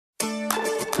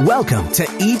Welcome to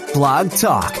Eat Blog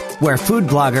Talk, where food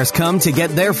bloggers come to get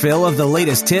their fill of the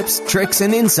latest tips, tricks,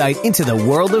 and insight into the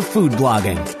world of food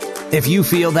blogging. If you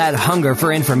feel that hunger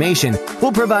for information,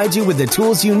 we'll provide you with the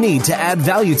tools you need to add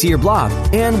value to your blog,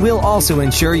 and we'll also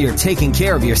ensure you're taking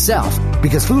care of yourself,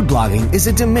 because food blogging is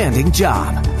a demanding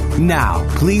job. Now,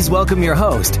 please welcome your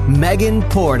host, Megan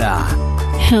Porta.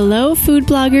 Hello, food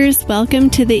bloggers. Welcome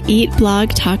to the Eat Blog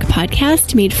Talk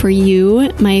podcast made for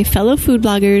you, my fellow food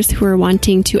bloggers who are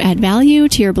wanting to add value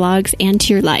to your blogs and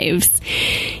to your lives.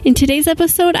 In today's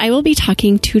episode, I will be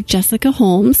talking to Jessica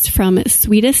Holmes from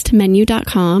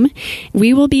sweetestmenu.com.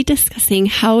 We will be discussing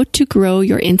how to grow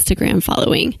your Instagram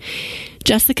following.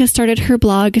 Jessica started her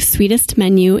blog, Sweetest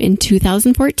Menu, in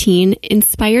 2014,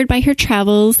 inspired by her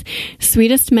travels.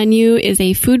 Sweetest Menu is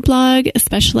a food blog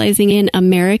specializing in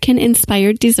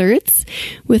American-inspired desserts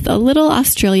with a little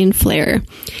Australian flair.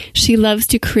 She loves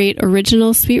to create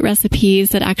original sweet recipes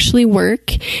that actually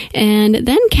work and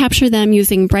then capture them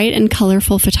using bright and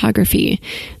colorful photography.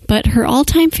 But her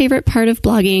all-time favorite part of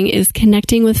blogging is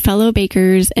connecting with fellow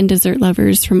bakers and dessert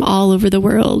lovers from all over the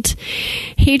world.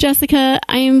 Hey, Jessica,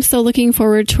 I am so looking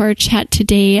forward to our chat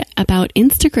today about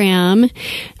Instagram.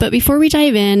 But before we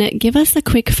dive in, give us a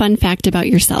quick fun fact about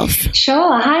yourself.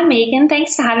 Sure. Hi, Megan.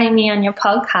 Thanks for having me on your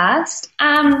podcast.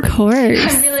 Of course.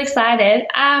 I'm really excited.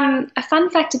 A fun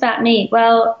fact about me.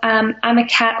 Well, I'm a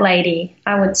cat lady,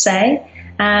 I would say.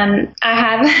 I'm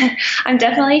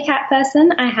definitely a cat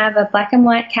person. I have a black and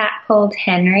white cat called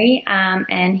Henry,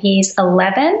 and he's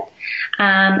 11,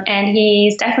 and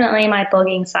he's definitely my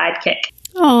blogging sidekick.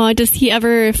 Oh, does he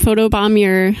ever photobomb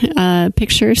your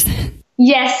pictures?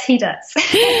 Yes, he does.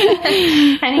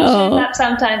 And he shows up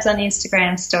sometimes on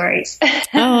Instagram stories.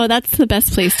 Oh, that's the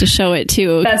best place to show it,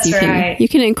 too. That's right. You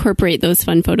can incorporate those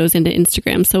fun photos into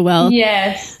Instagram so well.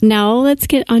 Yes. Now let's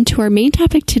get on to our main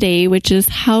topic today, which is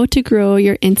how to grow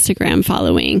your Instagram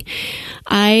following.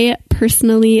 I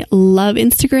personally love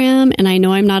Instagram, and I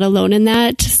know I'm not alone in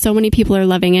that. So many people are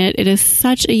loving it. It is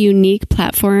such a unique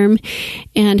platform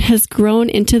and has grown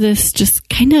into this just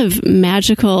kind of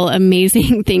magical,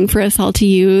 amazing thing for us all to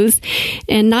use,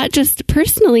 and not just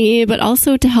personally, but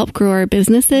also to help grow our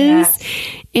businesses. Yes.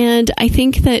 And I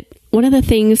think that one of the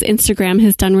things Instagram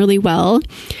has done really well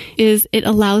is it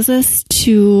allows us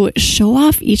to show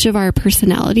off each of our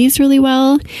personalities really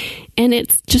well. And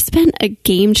it's just been a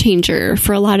game changer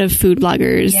for a lot of food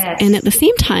bloggers. Yes. And at the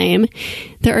same time,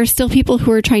 there are still people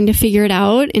who are trying to figure it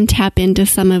out and tap into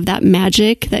some of that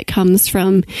magic that comes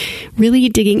from really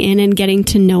digging in and getting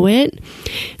to know it.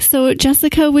 So,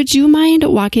 Jessica, would you mind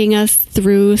walking us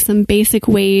through some basic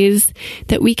ways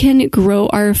that we can grow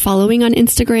our following on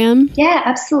Instagram? Yeah,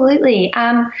 absolutely.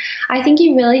 I think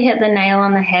you really hit the nail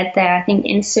on the head there. I think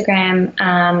Instagram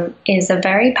is a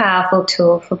very powerful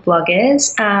tool for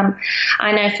bloggers.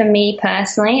 I know for me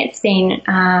personally, it's been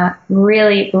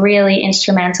really, really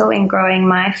instrumental in growing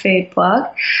my food blog.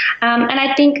 And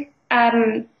I think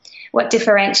what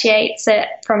differentiates it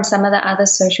from some of the other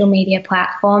social media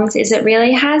platforms is it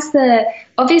really has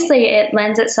obviously it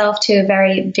lends itself to a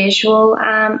very visual,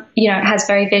 it has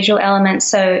very visual elements.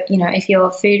 So, if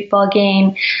you're food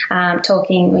blogging,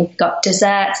 we've got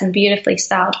desserts and beautifully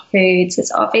styled foods,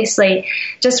 it's obviously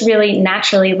just really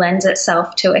naturally lends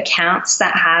itself to accounts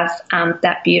that have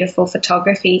that beautiful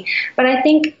photography. But I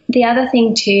think the other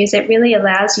thing too is it really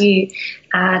allows you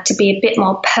to be a bit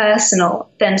more personal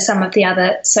than some of the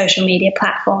other social media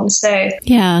platforms. So,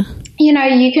 yeah,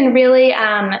 you can really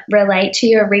relate to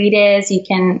your readers. You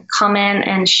can comment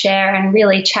and share and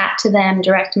really chat to them,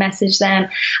 direct message them,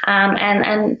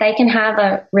 and they can have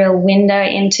a real window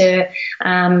into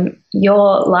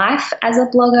your life as a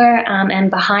blogger and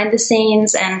behind the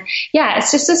scenes. And yeah,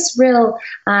 it's just this real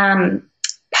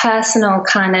personal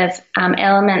kind of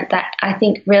element that I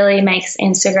think really makes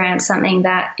Instagram something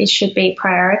that it should be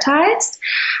prioritized.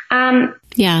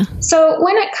 Yeah. So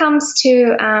when it comes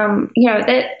to,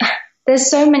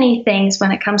 there's so many things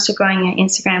when it comes to growing your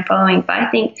Instagram following, but I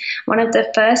think one of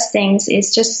the first things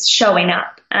is just showing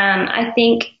up. I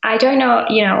think, I don't know,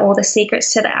 all the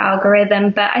secrets to the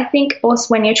algorithm, but I think also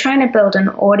when you're trying to build an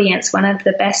audience, one of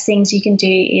the best things you can do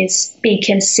is be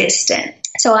consistent.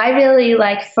 So I really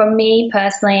for me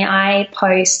personally, I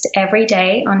post every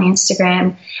day on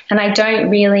Instagram and I don't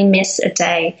really miss a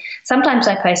day. Sometimes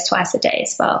I post twice a day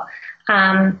as well.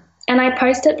 And I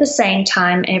post at the same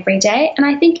time every day. And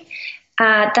I think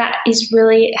that is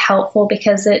really helpful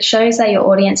because it shows that your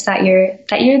audience that you're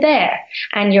there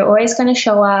and you're always going to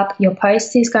show up. Your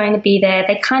post is going to be there.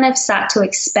 They kind of start to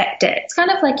expect it. It's kind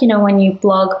of like, when you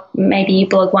blog, maybe you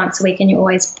blog once a week and you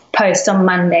always post on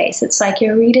Mondays. It's like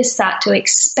your readers start to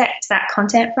expect that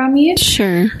content from you.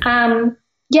 Sure.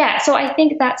 Yeah, so I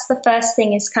think that's the first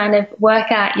thing, is kind of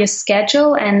work out your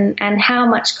schedule and how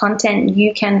much content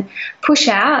you can push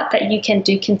out that you can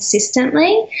do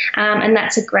consistently. And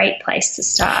that's a great place to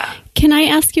start. Can I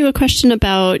ask you a question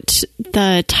about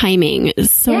the timing?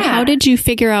 So how did you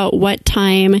figure out what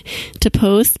time to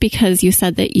post? Because you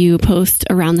said that you post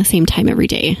around the same time every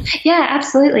day. Yeah,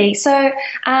 absolutely. So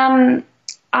I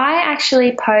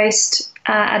actually post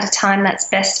at a time that's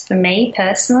best for me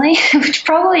personally, which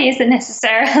probably isn't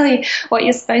necessarily what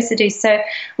you're supposed to do. So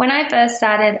when I first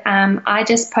started, I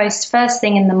just post first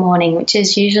thing in the morning, which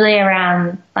is usually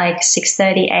around like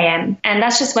 6:30 a.m. And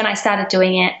that's just when I started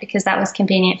doing it, because that was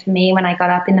convenient for me when I got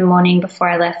up in the morning before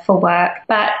I left for work.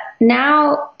 But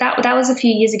now, that was a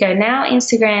few years ago. Now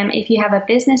Instagram, if you have a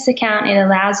business account, it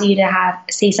allows you to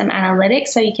see some analytics,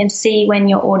 so you can see when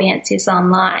your audience is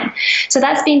online. So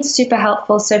that's been super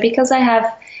helpful. So because I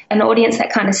have an audience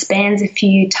that kind of spans a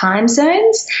few time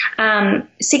zones,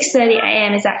 6:30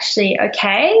 a.m. is actually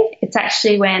okay. It's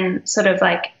actually when sort of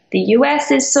like the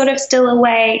US is sort of still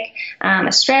awake,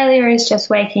 Australia is just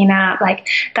waking up, like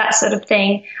that sort of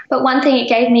thing. But one thing it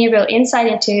gave me a real insight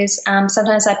into is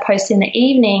sometimes I post in the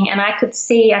evening, and I can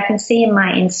see in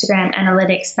my Instagram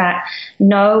analytics that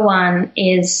no one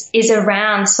is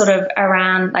around, sort of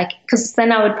around, like, because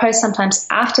then I would post sometimes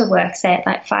after work, say at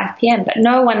like 5 p.m., but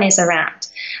no one is around.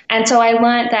 And so I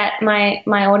learned that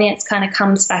my audience kind of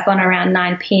comes back on around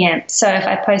 9 p.m. So if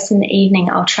I post in the evening,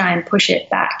 I'll try and push it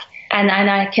back. And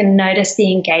I can notice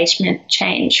the engagement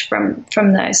change from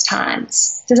those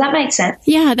times. Does that make sense?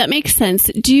 Yeah, that makes sense.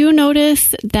 Do you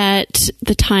notice that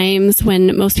the times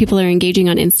when most people are engaging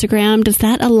on Instagram, does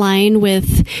that align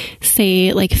with,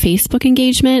 say, like Facebook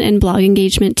engagement and blog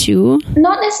engagement too?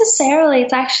 Not necessarily.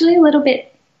 It's actually a little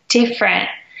bit different.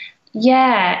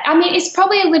 Yeah. I mean, it's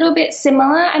probably a little bit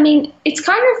similar. I mean, it's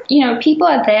kind of, people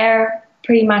are there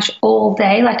pretty much all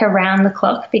day, like around the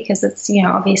clock, because it's,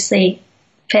 obviously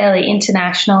fairly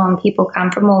international and people come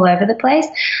from all over the place.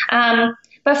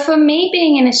 But for me,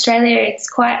 being in Australia, it's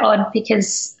quite odd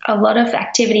because a lot of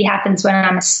activity happens when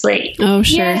I'm asleep. Oh,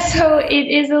 sure. Yeah, so it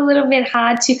is a little bit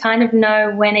hard to kind of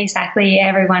know when exactly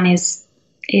everyone is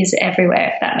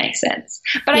everywhere, if that makes sense.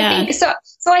 But yeah. I think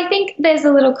so I think there's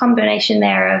a little combination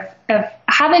there of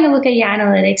having a look at your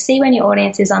analytics, see when your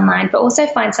audience is online, but also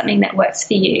find something that works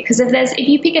for you. Because if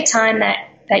you pick a time that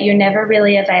you're never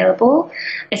really available,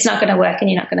 it's not going to work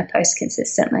and you're not going to post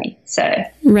consistently. So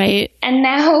right. And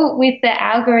now with the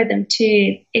algorithm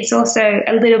too, it's also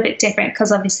a little bit different,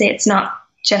 because obviously it's not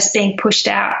just being pushed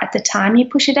out at the time you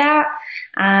push it out,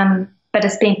 but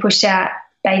it's being pushed out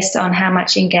based on how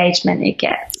much engagement it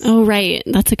gets. Oh, right.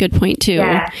 That's a good point too.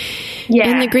 Yeah.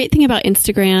 And the great thing about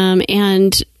Instagram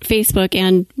and Facebook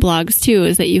and blogs too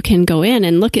is that you can go in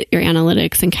and look at your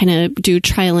analytics and kind of do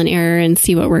trial and error and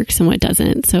see what works and what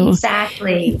doesn't. So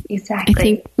Exactly. I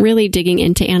think really digging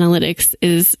into analytics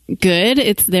is good.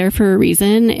 It's there for a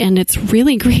reason, and it's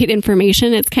really great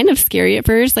information. It's kind of scary at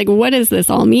first, like, what does this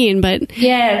all mean? But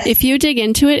yes, if you dig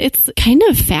into it, it's kind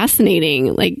of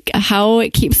fascinating, like how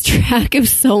it keeps track of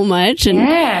so much, and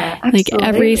like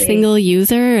every single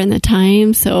user and the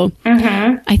time. So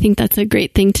I think that's a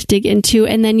great thing to dig into.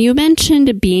 And then you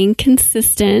mentioned being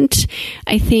consistent.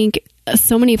 I think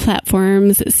so many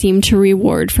platforms seem to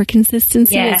reward for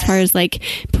consistency as far as like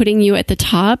putting you at the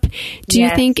top. Do you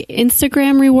think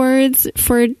Instagram rewards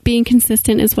for being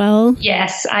consistent as well?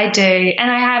 Yes, I do.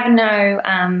 And I have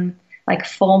no like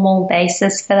formal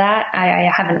basis for that. I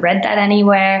haven't read that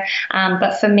anywhere.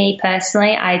 But for me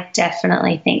personally, I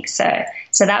definitely think so.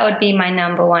 So that would be my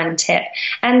number one tip.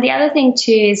 And the other thing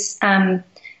too is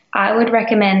I would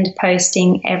recommend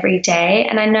posting every day.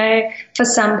 And I know for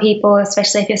some people,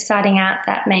 especially if you're starting out,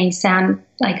 that may sound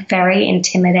like very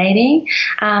intimidating.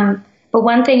 But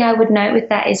one thing I would note with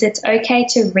that is it's okay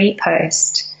to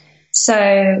repost.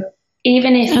 So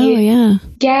even if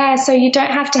so you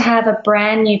don't have to have a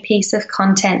brand new piece of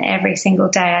content every single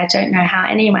day. I don't know how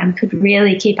anyone could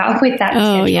really keep up with that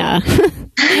schedule.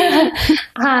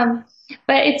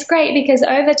 But it's great because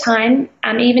over time,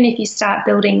 even if you start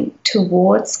building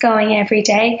towards going every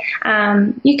day,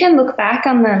 you can look back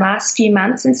on the last few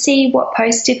months and see what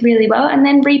post did really well and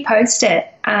then repost it.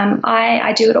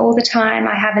 I do it all the time.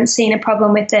 I haven't seen a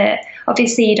problem with it.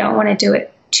 Obviously, you don't want to do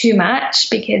it too much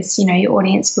because, your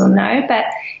audience will know. But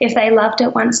if they loved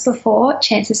it once before,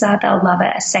 chances are they'll love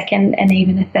it a second and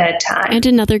even a third time. And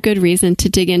another good reason to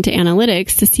dig into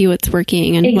analytics to see what's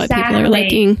working and what people are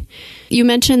liking. You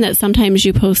mentioned that sometimes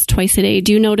you post twice a day.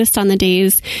 Do you notice on the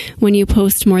days when you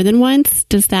post more than once,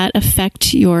 does that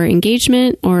affect your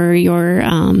engagement or your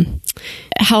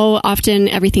how often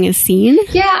everything is seen?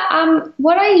 Yeah,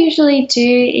 what I usually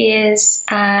do is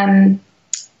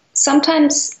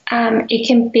sometimes it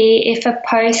can be if a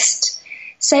post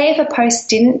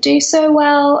didn't do so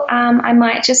well, I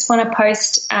might just want to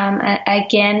post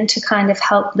again to kind of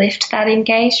help lift that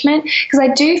engagement, because I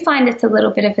do find it's a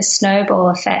little bit of a snowball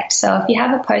effect. So if you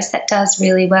have a post that does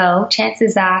really well,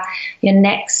 chances are your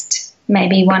next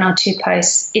maybe 1 or 2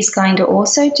 posts is going to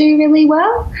also do really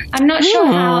well. I'm not sure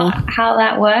how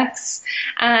that works.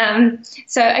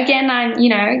 So again,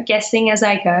 I'm, guessing as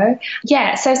I go.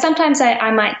 Yeah. So sometimes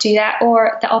I might do that,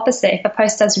 or the opposite. If a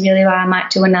post does really well, I might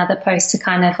do another post to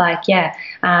kind of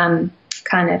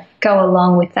kind of go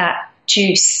along with that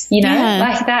juice,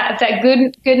 like that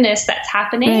goodness that's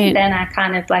happening. Right. Then I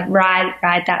kind of like ride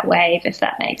that wave, if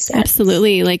that makes sense.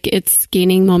 Absolutely. Like it's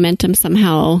gaining momentum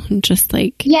somehow. Just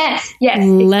like yes, let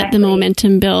exactly. the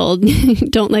momentum build.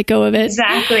 Don't let go of it.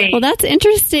 Exactly. Well, that's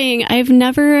interesting. I've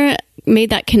never made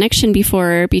that connection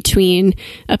before between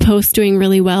a post doing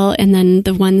really well and then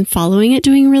the one following it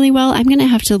doing really well. I'm going to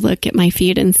have to look at my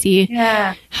feed and see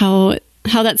how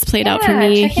that's played out for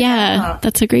me. Yeah,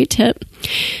 that's a great tip.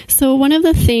 So one of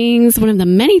the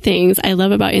many things I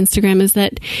love about Instagram is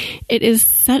that it is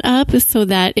set up so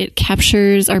that it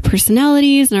captures our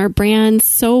personalities and our brands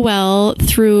so well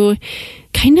through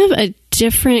kind of a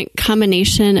different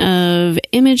combination of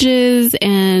images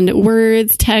and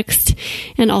words, text,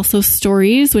 and also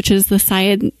stories, which is the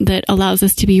side that allows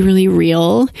us to be really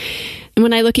real. And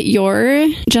when I look at your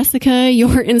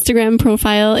Instagram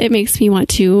profile, it makes me want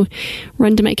to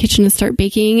run to my kitchen and start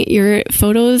baking. Your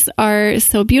photos are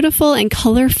so beautiful and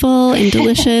colorful and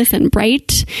delicious and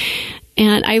bright.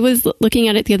 And I was looking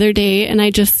at it the other day and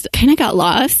I just kind of got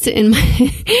lost in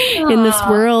this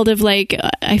world of like,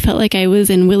 I felt like I was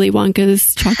in Willy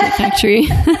Wonka's chocolate factory.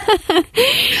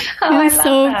 It was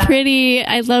so pretty.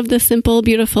 I love the simple,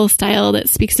 beautiful style that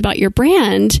speaks about your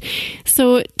brand.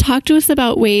 So talk to us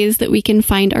about ways that we can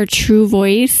find our true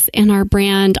voice and our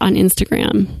brand on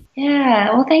Instagram.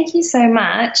 Yeah, well, thank you so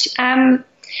much.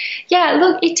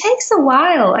 Look, it takes a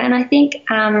while, and I think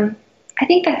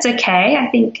that's okay. I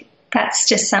think that's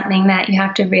just something that you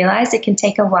have to realize. It can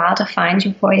take a while to find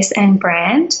your voice and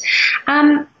brand.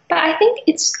 But I think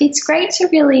it's great to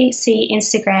really see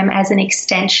Instagram as an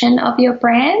extension of your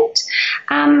brand.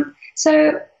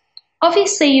 So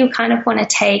obviously you kind of want to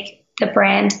take the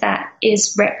brand that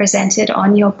is represented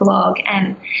on your blog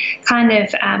and kind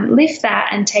of lift that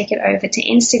and take it over to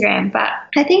Instagram. But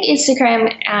I think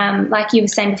Instagram, like you were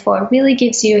saying before, really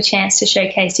gives you a chance to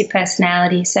showcase your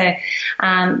personality. So,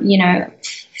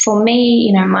 for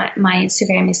me, my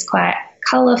Instagram is quite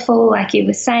colorful, like you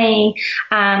were saying,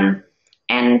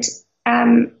 and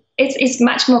it's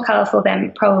much more colorful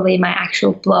than probably my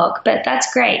actual blog, but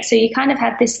that's great. So you kind of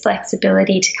have this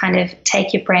flexibility to kind of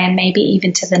take your brand maybe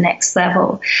even to the next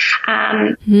level.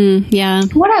 What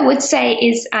I would say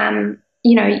is,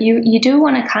 you do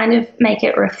want to kind of make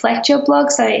it reflect your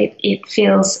blog so it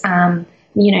feels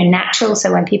natural.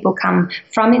 So when people come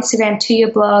from Instagram to your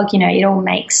blog, it all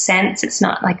makes sense. It's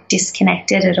not like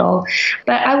disconnected at all.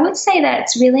 But I would say that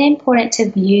it's really important to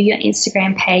view your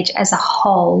Instagram page as a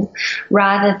whole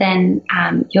rather than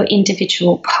your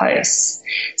individual posts.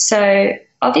 So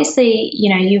obviously,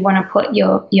 you want to put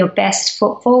your best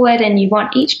foot forward and you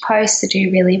want each post to do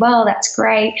really well. That's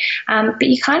great. But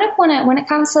you kind of want to, when it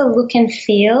comes to look and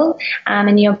feel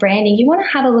and your branding, you want to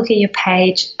have a look at your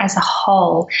page as a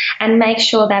whole and make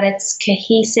sure that it's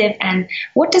cohesive and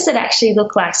what does it actually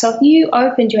look like? So if you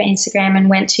opened your Instagram and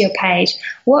went to your page,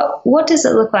 what does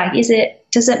it look like?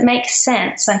 Does it make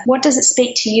sense? Like, what does it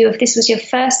speak to you? If this was your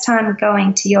first time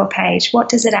going to your page, what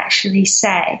does it actually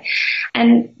say?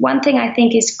 And one thing I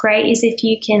think is great is if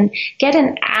you can get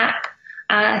an app.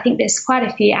 I think there's quite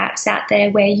a few apps out there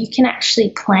where you can actually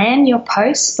plan your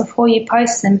posts before you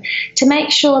post them to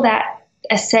make sure that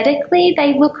aesthetically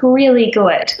they look really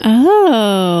good.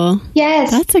 Oh,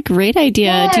 yes, that's a great idea.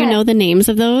 Yeah. Do you know the names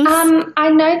of those? I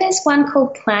know there's one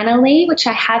called Planoly, which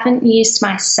I haven't used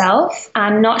myself.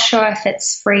 I'm not sure if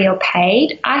it's free or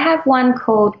paid. I have one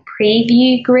called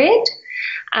Preview Grid,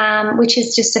 which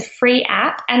is just a free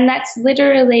app, and that's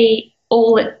literally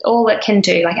all it can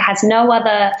do. Like, it has no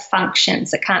other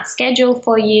functions. It can't schedule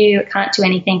for you. It can't do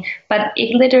anything. But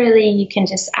it literally, you can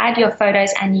just add your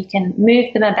photos and you can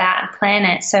move them about and plan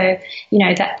it. So,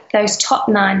 that those top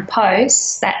 9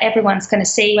 posts that everyone's going to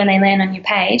see when they land on your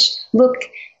page look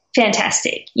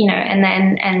fantastic,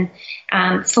 and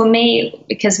for me,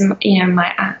 because,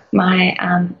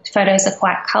 my photos are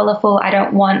quite colorful,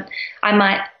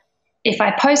 if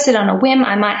I post it on a whim,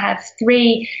 I might have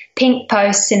 3 pink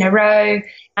posts in a row,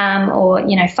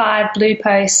 or 5 blue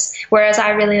posts, whereas I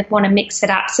really want to mix it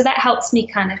up. So that helps me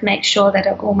kind of make sure that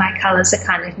all my colors are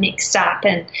kind of mixed up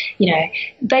and,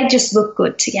 they just look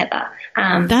good together.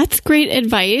 That's great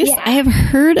advice. Yeah. I have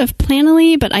heard of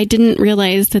Planoly, but I didn't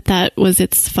realize that was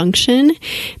its function.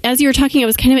 As you were talking, I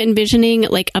was kind of envisioning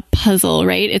like a puzzle,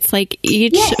 right? It's like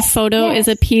each photo is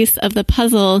a piece of the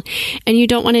puzzle, and you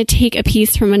don't want to take a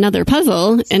piece from another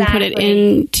puzzle and put it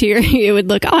into it would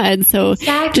look odd. So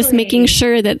just making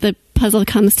sure that the puzzle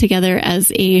comes together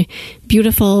as a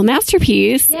beautiful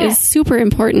masterpiece is super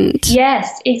important.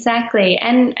 Yes, exactly.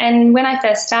 And when I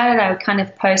first started, I would kind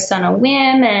of post on a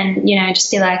whim and,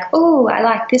 just be like, oh, I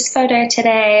like this photo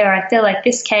today, or I feel like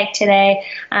this cake today.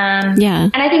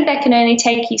 And I think that can only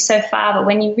take you so far. But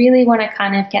when you really want to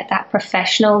kind of get that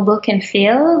professional look and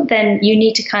feel, then you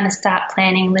need to kind of start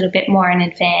planning a little bit more in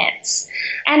advance.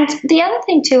 And the other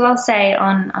thing too, I'll say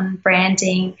on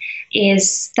branding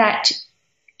is that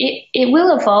it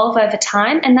will evolve over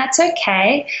time, and that's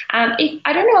okay. I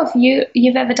don't know if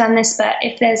you've ever done this, but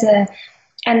if there's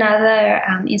another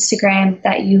Instagram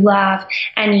that you love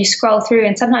and you scroll through,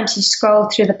 and sometimes you scroll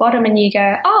through the bottom and you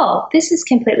go, oh, this is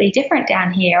completely different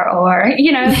down here, or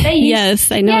they use,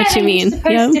 yes, I know what you mean.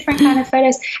 Post different kind of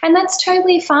photos, and that's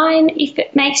totally fine. If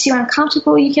it makes you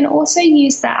uncomfortable, you can also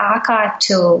use the archive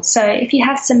tool. So if you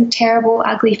have some terrible,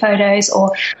 ugly photos,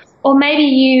 or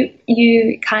maybe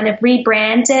you kind of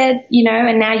rebranded,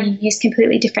 and now you use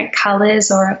completely different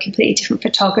colors or a completely different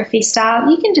photography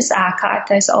style, you can just archive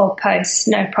those old posts,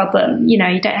 no problem. You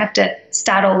don't have to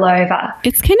start all over.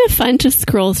 It's kind of fun to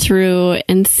scroll through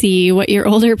and see what your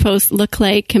older posts look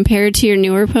like compared to your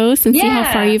newer posts and see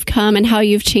how far you've come and how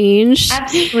you've changed.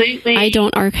 Absolutely. I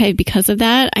don't archive because of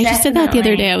that. I just did that the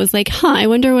other day. I was like, I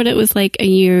wonder what it was like a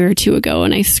year or two ago,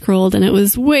 and I scrolled and it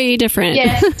was way different.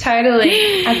 Yes,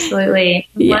 totally. Absolutely.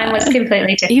 Mine was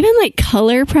completely different. Even like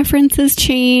color preferences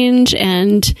change,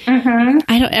 and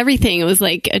everything. It was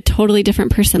like a totally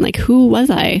different person. Like, who was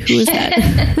I? Who was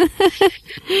that?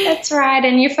 That's right.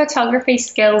 And your photography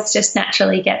skills just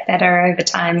naturally get better over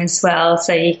time as well.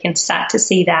 So you can start to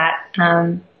see that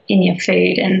in your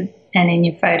food and in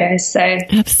your photos. So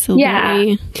absolutely.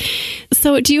 Yeah.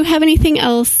 So do you have anything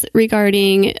else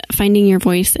regarding finding your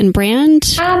voice and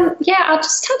brand? I'll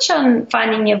just touch on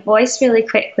finding your voice really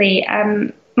quickly.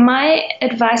 My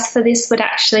advice for this would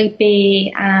actually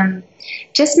be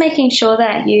just making sure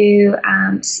that you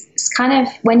kind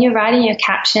of, when you're writing your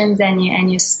captions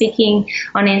and you're speaking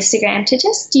on Instagram, to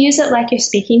just use it like you're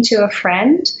speaking to a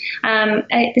friend.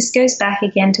 This goes back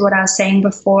again to what I was saying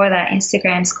before, that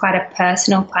Instagram's quite a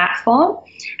personal platform.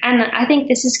 And I think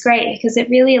this is great because it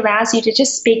really allows you to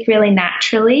just speak really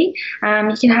naturally.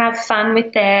 You can have fun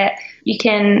with it. You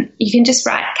can just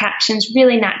write captions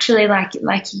really naturally,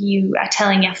 like you are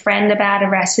telling your friend about a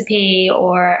recipe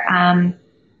or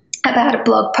about a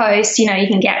blog post. You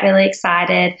can get really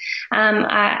excited.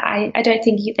 I don't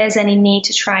think there's any need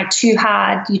to try too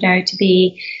hard, to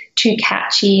be too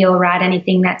catchy or write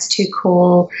anything that's too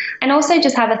cool. And also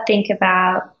just have a think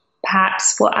about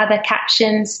perhaps what other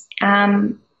captions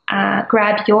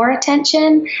grab your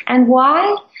attention and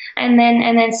why, and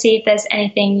then see if there's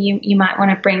anything you might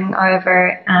want to bring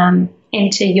over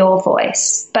into your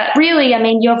voice. But really,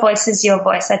 your voice is your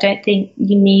voice. I don't think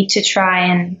you need to try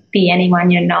and be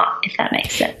anyone you're not, if that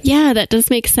makes sense. Yeah, that does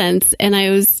make sense. And I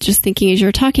was just thinking as you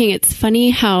were talking, it's funny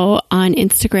how on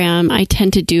Instagram I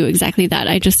tend to do exactly that.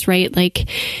 I just write like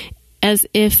as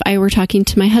if I were talking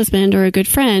to my husband or a good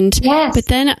friend. Yes. But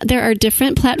then there are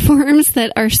different platforms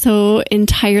that are so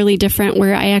entirely different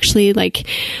where I actually like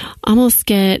almost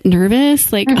get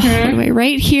nervous. Like, what do I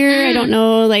write here? I don't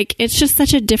know. Like, it's just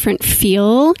such a different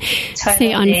feel,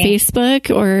 say on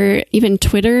Facebook or even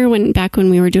Twitter back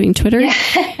when we were doing Twitter.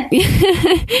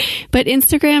 But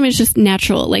Instagram is just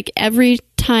natural. Like every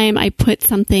time I put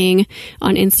something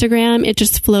on Instagram, it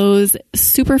just flows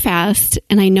super fast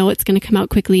and I know it's going to come out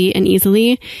quickly and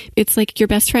easily. It's like your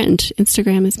best friend.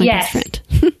 Instagram is my best friend.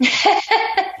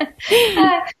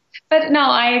 But no,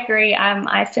 I agree.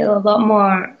 I feel a lot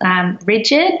more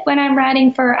rigid when I'm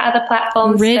writing for other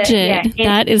platforms. Rigid.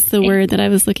 That is the word that I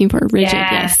was looking for. Rigid,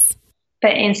 yes.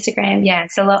 But Instagram,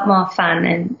 it's a lot more fun.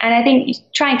 And I think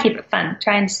try and keep it fun.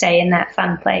 Try and stay in that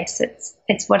fun place.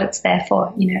 It's what it's there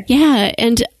for, Yeah.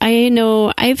 And I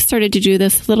know I've started to do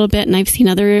this a little bit and I've seen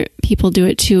other people do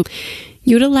it too.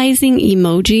 utilizing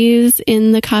emojis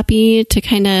in the copy to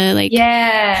kind of like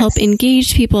help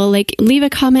engage people, like leave a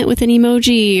comment with an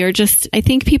emoji, or just, I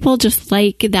think people just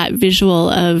like that visual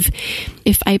of,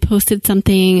 if I posted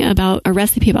something about a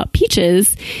recipe about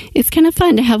peaches, it's kind of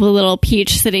fun to have a little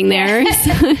peach sitting there.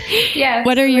 Yeah.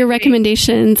 What are your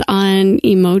recommendations on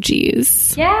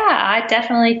emojis? Yeah, I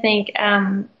definitely think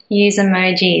use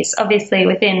emojis, obviously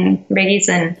within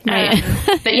reason. Right.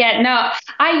 But yeah, no,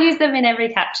 I use them in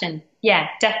every caption. Yeah,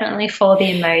 definitely for the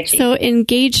emoji. So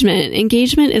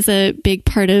engagement is a big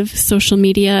part of social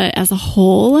media as a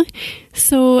whole.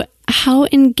 So how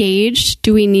engaged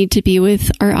do we need to be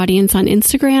with our audience on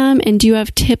Instagram? And do you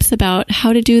have tips about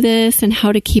how to do this and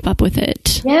how to keep up with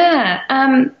it? Yeah,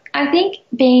 I think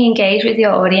being engaged with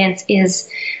your audience is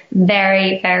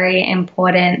very, very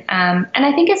important. And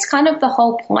I think it's kind of the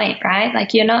whole point, right?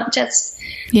 Like, you're not just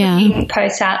putting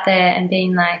posts out there and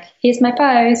being like, here's my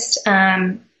post.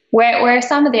 Where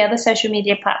some of the other social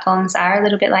media platforms are a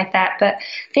little bit like that. But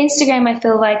for Instagram, I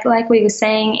feel like we were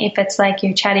saying, if it's like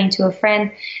you're chatting to a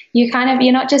friend, you're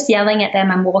not just yelling at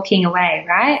them and walking away,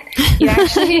 right? You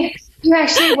actually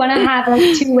want to have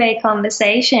a two-way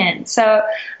conversation. So,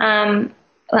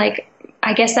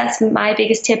 I guess that's my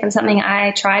biggest tip, and something I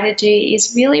try to do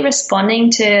is really responding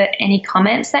to any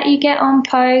comments that you get on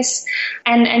posts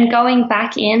and going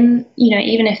back in,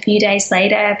 even a few days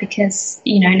later, because,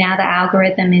 now the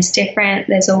algorithm is different.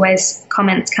 There's always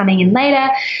comments coming in later,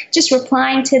 just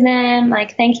replying to them,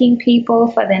 like thanking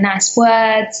people for their nice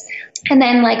words. And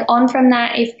then on from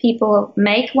that, if people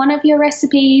make one of your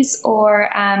recipes or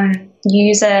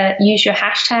use your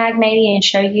hashtag maybe and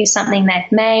show you something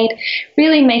they've made,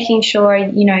 really making sure,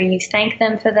 you thank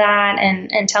them for that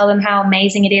and tell them how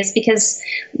amazing it is, because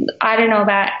I don't know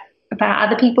about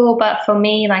other people, but for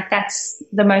me, that's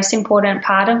the most important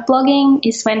part of blogging,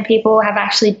 is when people have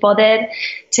actually bothered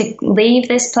to leave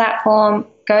this platform,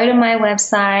 go to my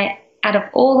website, out of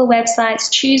all the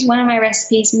websites, choose one of my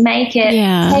recipes, make it,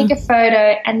 take a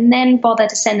photo, and then bother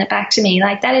to send it back to me.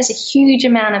 That is a huge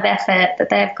amount of effort that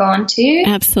they've gone to.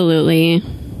 Absolutely.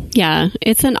 Yeah,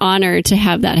 it's an honor to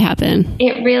have that happen.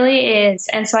 It really is.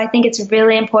 And so I think it's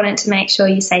really important to make sure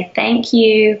you say thank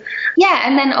you. Yeah,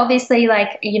 and then obviously, in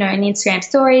Instagram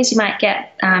stories, you might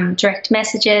get direct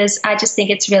messages. I just think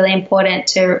it's really important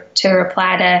to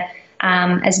reply to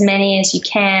as many as you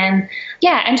can.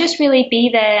 Yeah, and just really be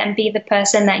there and be the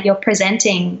person that you're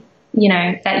presenting,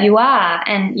 that you are.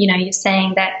 And, you're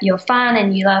saying that you're fun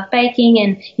and you love baking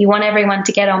and you want everyone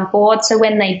to get on board. So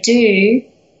when they do,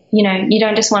 you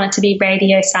don't just want it to be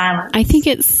radio silence. I think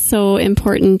it's so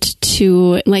important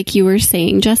to, like you were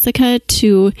saying, Jessica,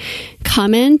 to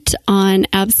comment on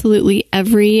absolutely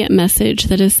every message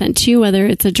that is sent to you, whether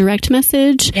it's a direct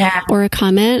message or a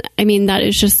comment. I mean, that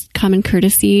is just common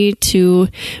courtesy to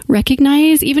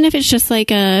recognize, even if it's just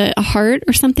like a heart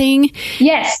or something.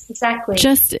 Yes, exactly.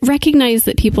 Just recognize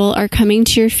that people are coming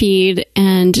to your feed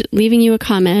and leaving you a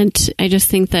comment. I just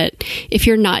think that if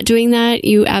you're not doing that,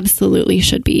 you absolutely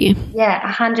should be. Yeah,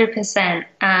 100%.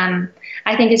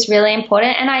 I think it's really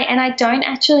important. And I don't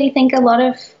actually think not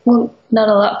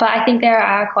a lot, but I think there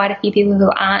are quite a few people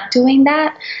who aren't doing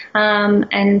that. And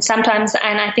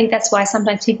I think that's why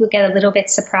sometimes people get a little bit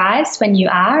surprised when you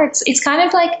are. It's kind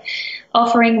of like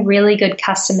offering really good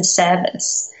customer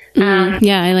service.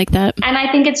 Yeah, I like that. And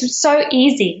I think it's so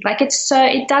easy.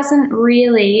 It doesn't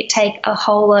really take a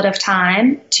whole lot of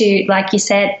time to, like you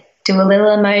said, do a little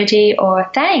emoji or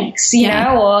thanks,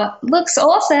 or looks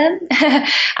awesome.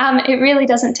 It really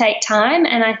doesn't take time.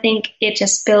 And I think it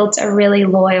just builds a really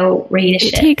loyal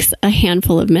readership. It takes a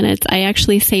handful of minutes. I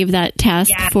actually save that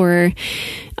task for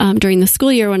during the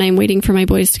school year when I'm waiting for my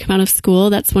boys to come out of school.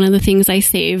 That's one of the things I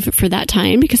save for that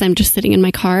time, because I'm just sitting in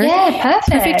my car. Yeah,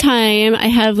 perfect time. I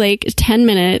have 10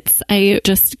 minutes. I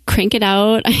just crank it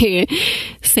out. I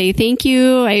say thank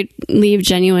you. I leave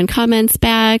genuine comments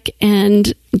back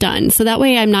and done. So that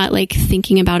way I'm not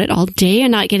thinking about it all day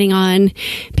and not getting on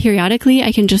periodically.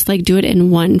 I can just do it in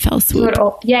one fell swoop.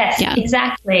 Yes,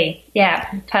 exactly.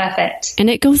 Yeah, perfect. And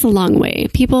it goes a long way.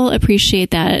 People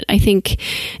appreciate that. I think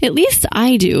at least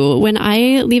I do. When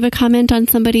I leave a comment on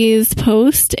somebody's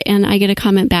post and I get a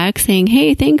comment back saying,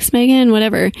 hey, thanks, Megan,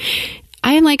 whatever,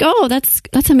 I am like, oh,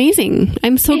 that's amazing.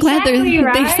 I'm so glad they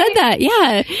said that.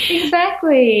 Yeah,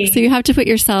 exactly. So you have to put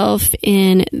yourself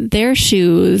in their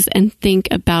shoes and think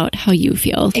about how you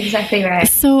feel. Exactly right.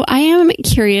 So I am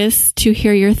curious to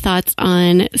hear your thoughts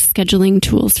on scheduling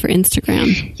tools for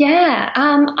Instagram. Yeah,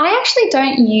 I actually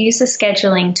don't use a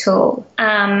scheduling tool.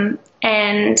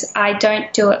 and I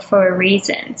don't do it for a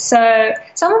reason. So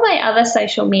some of my other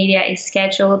social media is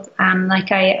scheduled,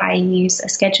 like I use a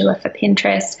scheduler for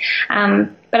Pinterest,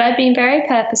 but I've been very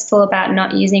purposeful about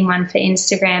not using one for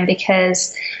Instagram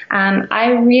because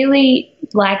I really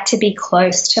like to be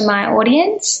close to my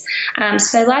audience.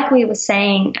 So like we were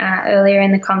saying earlier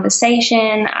in the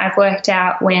conversation, I've worked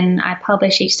out when I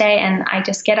publish each day, and I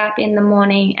just get up in the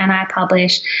morning and I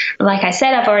publish. Like I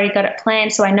said, I've already got it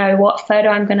planned, so I know what photo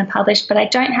I'm going to publish, but I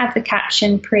don't have the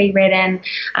caption pre-written.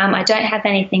 I don't have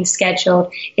anything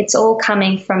scheduled. It's all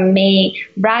coming from me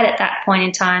right at that point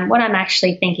in time, what I'm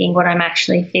actually thinking, what I'm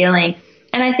actually feeling.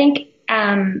 And I think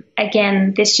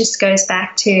again, this just goes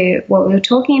back to what we were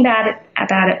talking about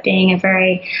it being a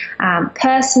very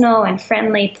personal and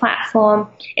friendly platform,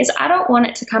 is I don't want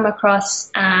it to come across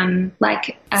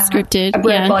like scripted,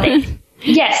 robotic.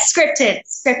 Yeah. Yes,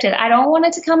 scripted. I don't want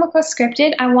it to come across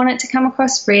scripted. I want it to come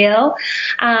across real.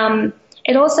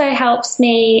 It also helps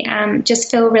me just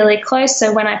feel really close.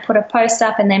 So when I put a post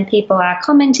up and then people are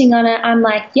commenting on it, I'm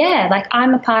like, yeah, like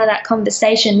I'm a part of that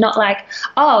conversation, not like,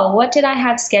 oh, what did I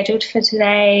have scheduled for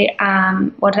today?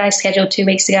 What did I schedule 2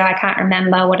 weeks ago? I can't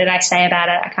remember. What did I say about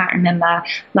it? I can't remember.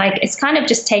 Like, it's kind of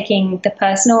just taking the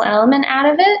personal element out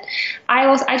of it.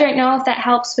 I don't know if that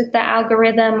helps with the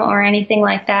algorithm or anything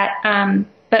like that.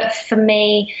 But for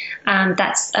me,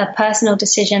 that's a personal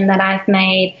decision that I've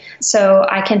made so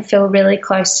I can feel really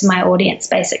close to my audience,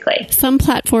 basically. Some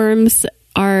platforms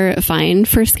are fine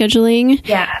for scheduling.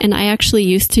 Yeah. And I actually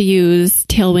used to use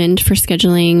Tailwind for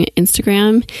scheduling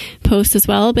Instagram posts as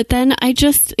well. But then I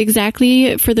just,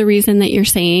 exactly for the reason that you're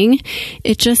saying,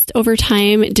 it just over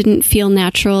time, it didn't feel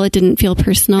natural. It didn't feel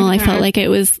personal. I felt like it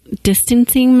was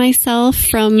distancing myself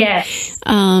from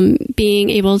being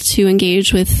able to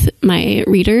engage with my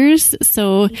readers.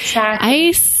 So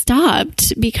I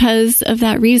stopped because of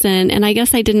that reason. And I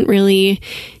guess I didn't really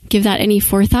give that any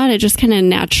forethought. It just kind of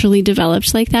naturally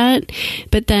developed like that.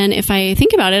 But then if I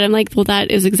think about it, I'm like, well,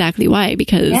 that is exactly why,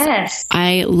 because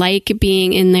I like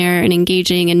being in there and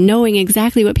engaging and knowing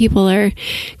exactly what people are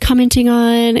commenting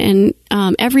on, and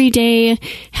every day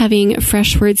having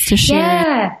fresh words to share.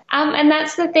 Yeah. And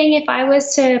that's the thing. If I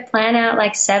was to plan out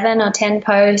like 7 or 10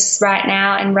 posts right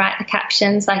now and write the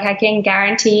captions, like I can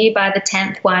guarantee you by the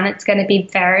 10th one, it's going to be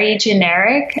very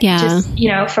generic. Yeah.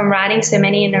 Just, from writing so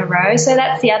many in a row. So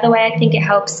that's the other way I think it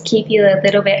helps keep you a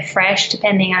little bit fresh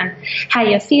depending on how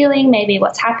you're feeling, maybe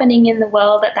what's happening in the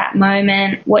world at that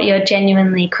moment, what you're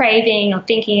genuinely craving or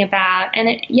thinking about. And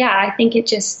I think it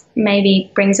just maybe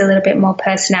brings a little bit more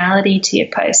personality to your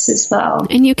posts as well.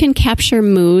 And you can capture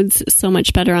moods so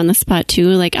much better on the spot too.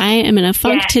 Like, I am in a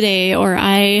funk today, or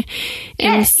I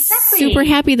am super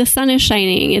happy the sun is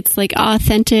shining. It's like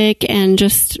authentic and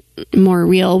just more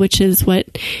real, which is what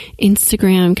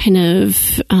Instagram kind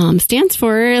of stands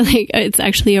for. Like, it's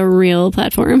actually a real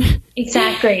platform.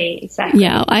 Exactly.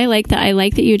 Yeah, I like that. I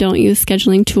like that you don't use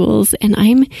scheduling tools. And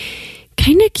I'm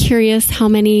kind of curious how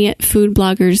many food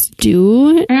bloggers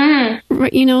do,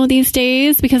 these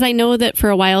days, because I know that for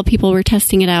a while people were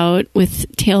testing it out with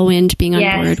Tailwind being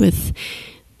on board with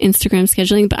Instagram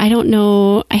scheduling, but I don't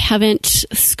know. I haven't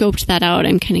scoped that out.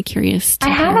 I'm kind of curious. I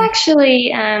have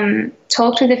actually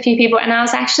talked with a few people, and I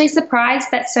was actually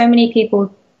surprised that so many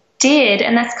people did.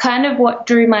 And that's kind of what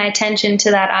drew my attention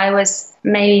to that. I was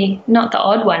maybe not the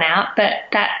odd one out, but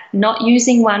that not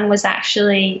using one was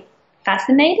actually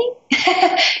fascinating,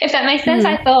 if that makes sense.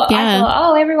 I thought,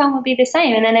 oh, everyone will be the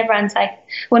same. And then everyone's like,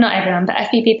 well, not everyone, but a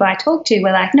few people I talked to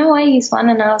were like, no, I use one.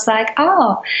 And I was like,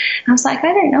 oh, I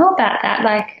don't know about that.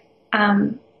 Like,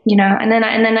 and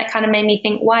then that kind of made me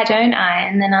think, why don't I?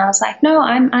 And then I was like, no,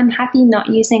 I'm happy not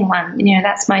using one.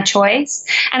 That's my choice.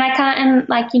 And I can't,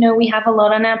 and we have a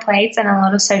lot on our plates and a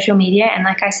lot of social media. And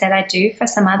like I said, I do for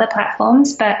some other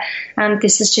platforms, but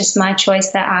this is just my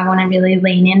choice that I want to really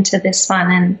lean into this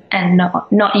one and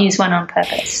not use one on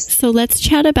purpose. So let's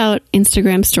chat about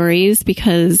Instagram stories,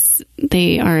 because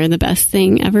they are the best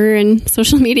thing ever in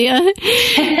social media.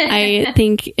 I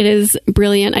think it is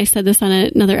brilliant. I said this on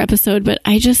another episode, but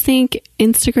I just think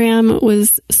Instagram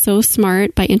was so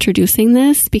smart by introducing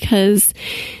this, because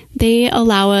they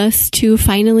allow us to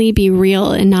finally be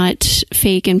real and not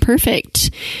fake and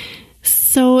perfect.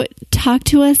 So talk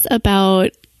to us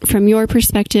about, from your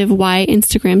perspective, why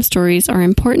Instagram stories are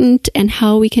important and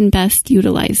how we can best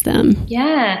utilize them.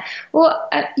 Yeah. Well,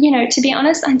 to be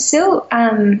honest, I'm still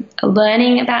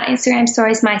learning about Instagram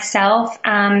stories myself,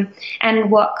 and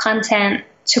what content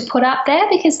to put up there,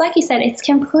 because like you said, it's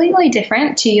completely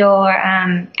different to your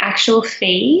actual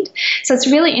feed. So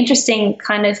it's really interesting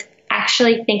kind of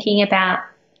actually thinking about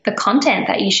the content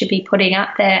that you should be putting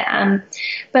up there.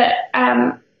 But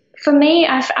for me,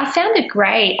 I found it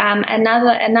great.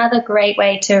 Another great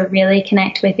way to really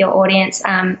connect with your audience.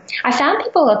 I found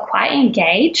people are quite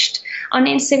engaged on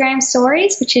Instagram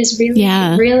stories, which is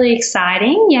really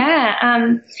exciting.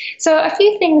 Yeah. So a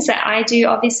few things that I do,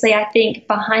 obviously, I think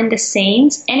behind the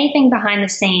scenes, anything behind the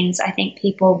scenes, I think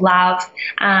people love.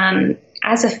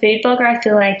 As a food blogger, I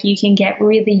feel like you can get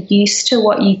really used to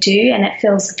what you do and it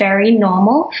feels very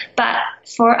normal. But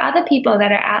for other people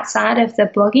that are outside of the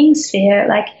blogging sphere,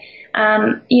 like,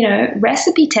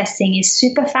 recipe testing is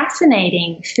super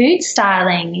fascinating. Food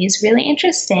styling is really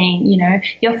interesting.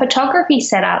 Your photography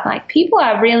setup, like people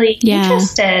are really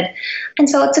interested. And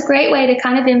so it's a great way to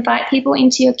kind of invite people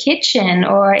into your kitchen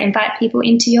or invite people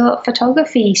into your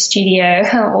photography studio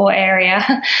or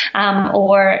area,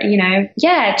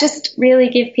 just really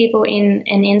give people an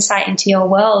insight into your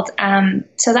world.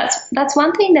 So that's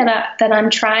one thing that I'm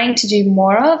trying to do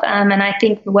more of, and I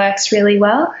think works really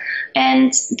well.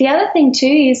 And the other thing too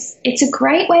is it's a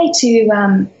great way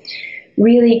to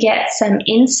really get some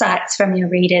insights from your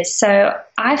readers. So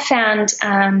I found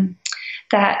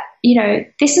that,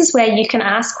 this is where you can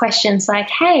ask questions like,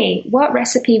 hey, what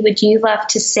recipe would you love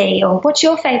to see? Or what's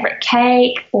your favorite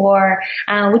cake? Or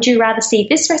would you rather see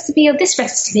this recipe or this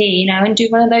recipe, and do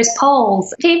one of those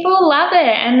polls. People love it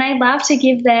and they love to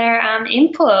give their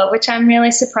input, which I'm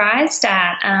really surprised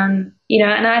at.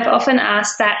 And I've often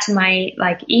asked that to my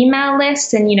email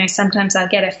list and, sometimes I'll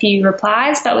get a few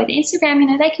replies, but with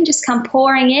Instagram, they can just come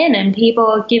pouring in and people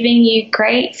are giving you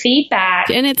great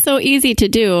feedback. And it's so easy to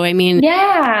do. I mean,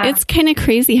 it's kind of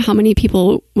crazy how many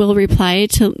people will reply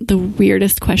to the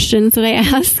weirdest questions that I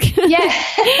ask. Yeah.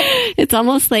 It's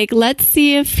almost like, let's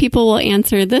see if people will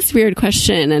answer this weird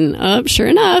question. And sure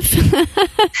enough.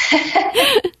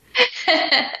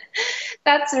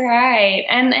 That's right.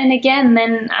 And again,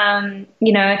 then,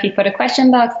 if you put a question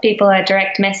box, people are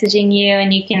direct messaging you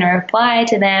and you can reply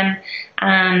to them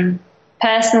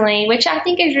personally, which I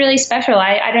think is really special.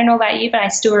 I don't know about you, but I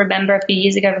still remember a few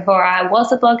years ago before I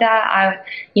was a blogger, I,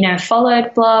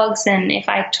 followed blogs. And if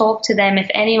I talked to them, if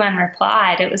anyone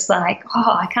replied, it was like,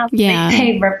 oh, I can't believe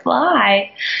they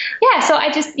reply. Yeah. So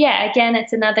again,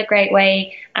 it's another great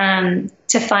way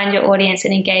to find your audience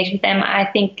and engage with them. I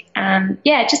think,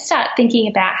 just start thinking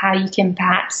about how you can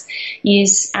perhaps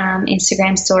use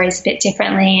Instagram stories a bit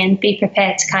differently and be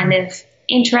prepared to kind of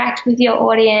interact with your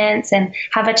audience and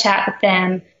have a chat with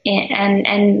them.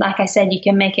 And like I said, you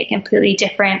can make it completely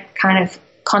different kind of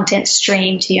content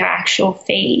stream to your actual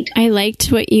feed. I liked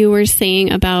what you were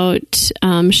saying about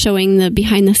showing the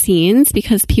behind the scenes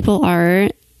because people are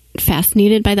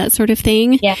fascinated by that sort of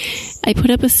thing. Yes. I put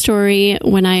up a story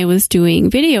when I was doing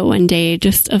video one day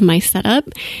just of my setup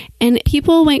and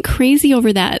people went crazy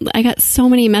over that. I got so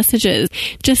many messages.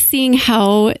 Just seeing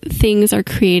how things are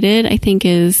created, I think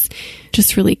is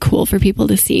just really cool for people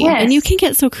to see. Yes. And you can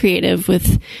get so creative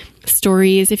with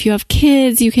stories. If you have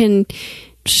kids, you can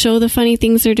show the funny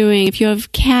things they're doing. If you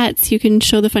have cats, you can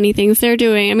show the funny things they're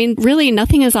doing. I mean, really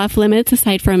nothing is off limits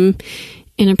aside from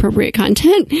inappropriate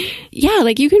content. Yeah,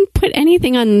 you can put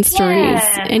anything on stories,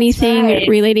 anything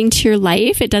relating to your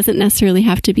life. It doesn't necessarily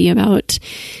have to be about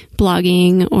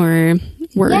blogging or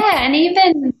work. Yeah, and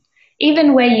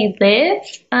even where you live,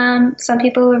 some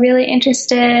people are really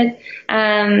interested.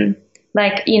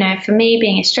 For me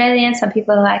being Australian, some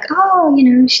people are like,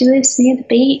 oh, she lives near the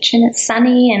beach and it's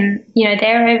sunny and,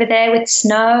 they're over there with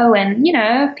snow and,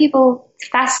 people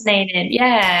fascinated.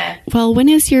 Yeah. Well, when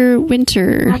is your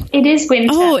winter? It is winter.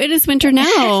 Oh, it is winter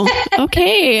now.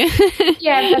 Okay.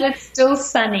 Yeah, but it's still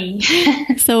sunny.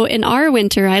 So in our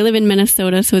winter, I live in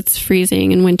Minnesota, so it's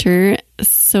freezing in winter.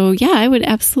 So yeah, I would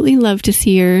absolutely love to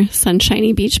see your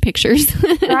sunshiny beach pictures.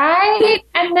 Right?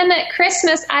 And then at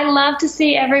Christmas, I love to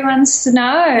see everyone's snow.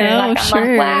 I'm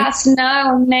like, wow,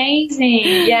 snow,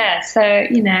 amazing. Yeah. So,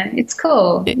 it's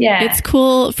cool. Yeah. It's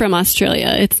cool from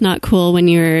Australia. It's not cool when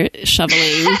you're shoveling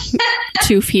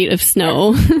 2 feet of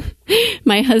snow.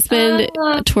 My husband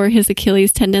tore his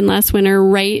Achilles tendon last winter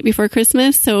right before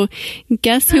Christmas. So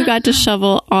guess who got to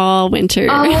shovel all winter?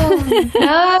 Oh,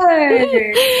 no.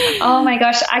 Oh, my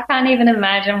gosh. I can't even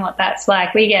imagine what that's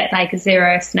like. We get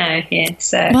 0 snow here.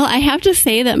 So, well, I have to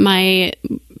say that my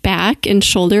back and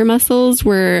shoulder muscles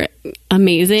were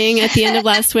amazing at the end of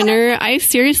last winter. I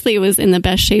seriously was in the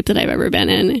best shape that I've ever been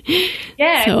in.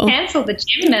 Yeah, cancel the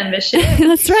gym membership.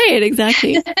 That's right.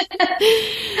 Exactly.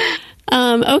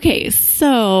 Okay,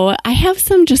 so I have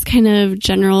some just kind of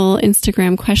general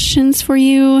Instagram questions for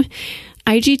you.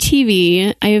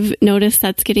 IGTV, I've noticed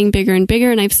that's getting bigger and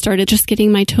bigger, and I've started just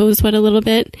getting my toes wet a little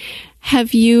bit.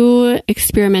 Have you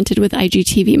experimented with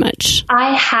IGTV much?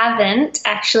 I haven't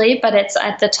actually, but it's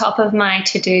at the top of my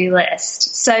to-do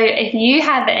list. So if you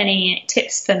have any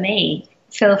tips for me,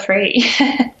 feel free.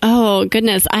 Oh,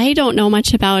 goodness. I don't know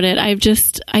much about it.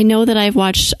 I know that I've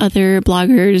watched other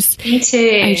bloggers. Me too.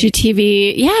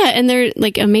 IGTV. Yeah. And they're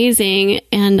like amazing.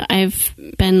 And I've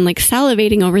been like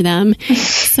salivating over them.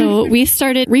 So we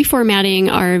started reformatting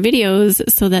our videos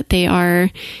so that they are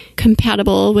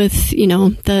compatible with, you know,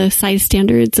 the size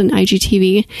standards in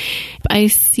IGTV. I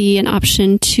see an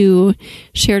option to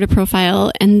share to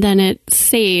profile and then it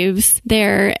saves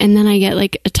there and then I get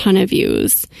like a ton of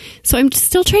views. So I'm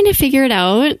still trying to figure it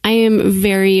out. I am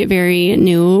very, very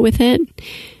new with it.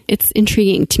 It's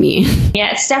intriguing to me.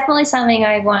 Yeah, it's definitely something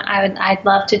I'd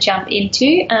love to jump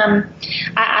into. I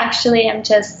actually am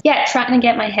just, trying to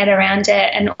get my head around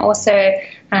it and also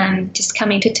just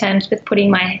coming to terms with putting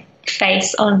my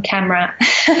face on camera.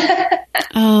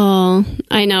 Oh,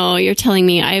 I know. You're telling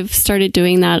me. I've started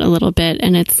doing that a little bit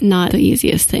and it's not the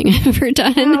easiest thing I've ever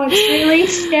done. Oh, it's really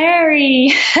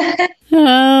scary.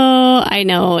 Oh, I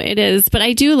know it is. But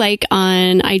I do like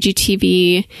on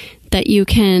IGTV that you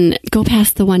can go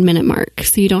past the 1 minute mark.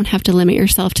 So you don't have to limit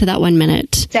yourself to that 1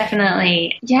 minute.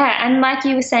 Definitely. Yeah. And like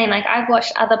you were saying, like I've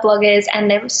watched other bloggers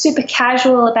and they were super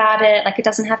casual about it. Like it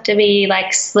doesn't have to be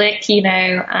like slick, you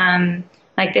know,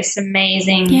 like this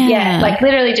amazing, like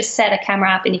literally just set a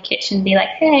camera up in your kitchen and be like,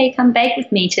 hey, come bake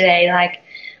with me today. Like,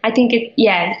 I think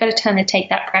you've got to take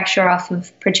that pressure off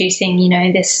of producing, you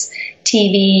know, this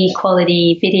TV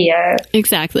quality video.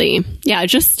 Exactly. Yeah.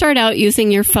 Just start out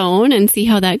using your phone and see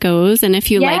how that goes. And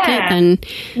if you like it, then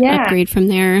upgrade from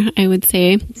there, I would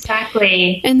say.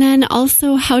 Exactly. And then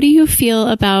also, how do you feel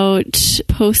about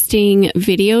posting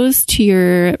videos to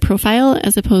your profile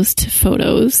as opposed to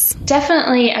photos?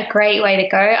 Definitely a great way to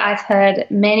go. I've heard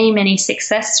many, many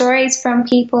success stories from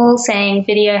people saying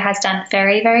video has done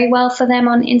very, very well for them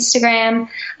on Instagram.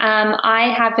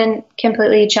 I haven't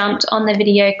completely jumped on the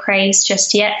video craze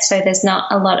just yet, so there's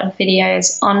not a lot of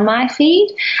videos on my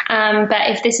feed. But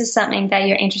if this is something that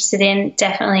you're interested in,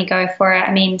 definitely go for it.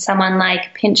 I mean, someone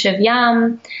like Pinch of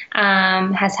Yum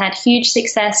has had huge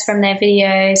success from their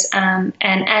videos and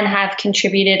have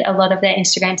contributed a lot of their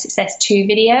Instagram success to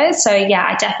videos. So yeah,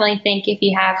 I definitely think if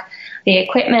you have the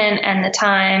equipment and the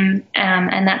time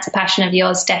and that's a passion of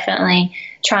yours, definitely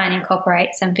try and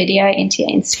incorporate some video into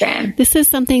your Instagram. This is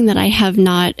something that I have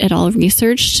not at all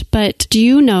researched, but do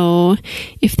you know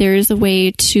if there is a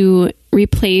way to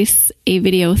replace a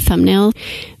video thumbnail?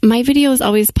 My videos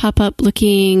always pop up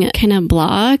looking kind of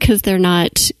blah because they're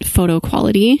not photo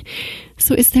quality.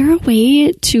 So is there a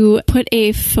way to put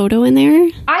a photo in there?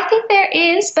 I think there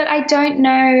is, but I don't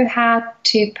know how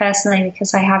to personally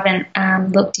because I haven't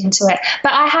looked into it.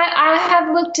 But I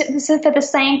have looked at this for the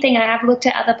same thing. I have looked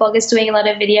at other bloggers doing a lot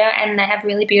of video and they have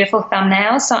really beautiful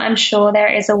thumbnails. So I'm sure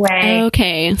there is a way.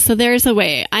 Okay, so there's a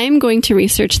way. I'm going to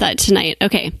research that tonight.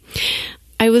 Okay.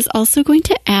 I was also going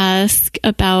to ask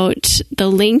about the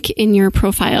link in your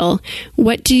profile.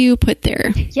 What do you put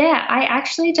there? Yeah, I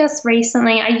actually just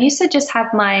recently, I used to just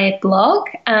have my blog,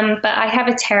 but I have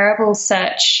a terrible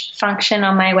search function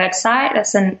on my website.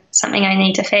 That's something I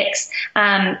need to fix.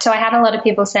 So I had a lot of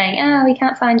people saying, oh, we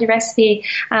can't find your recipe.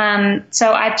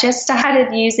 So I've just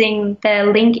started using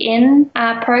the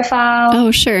LinkedIn profile.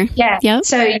 Oh, sure. Yeah. Yep.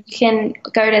 So you can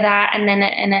go to that and then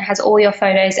it has all your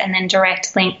photos and then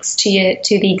direct links to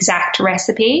the exact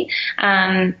recipe.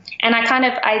 And I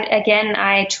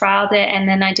trialed it and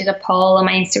then I did a poll on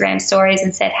my Instagram stories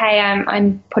and said, hey,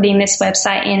 I'm putting this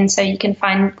website in so you can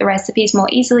find the recipes more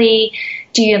easily.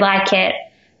 Do you like it?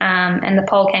 And the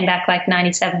poll came back like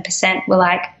 97% were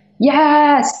like,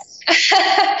 yes.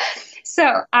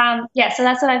 So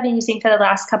that's what I've been using for the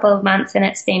last couple of months and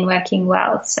it's been working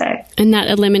well. So, and that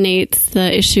eliminates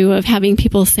the issue of having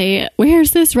people say,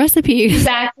 where's this recipe?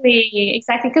 Exactly.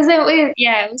 Because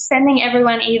it was sending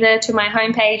everyone either to my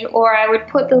homepage or I would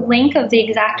put the link of the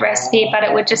exact recipe, but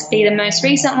it would just be the most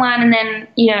recent one. And then,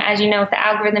 you know, as you know, with the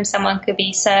algorithm, someone could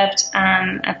be served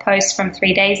a post from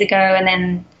 3 days ago and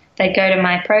then they go to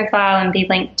my profile and be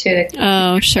linked to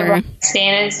sure. And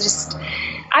it's just,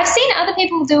 I've seen other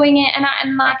people doing it and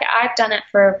I've done it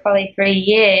for probably 3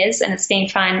 years and it's been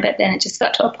fine, but then it just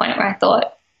got to a point where I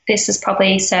thought this is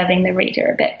probably serving the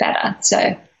reader a bit better.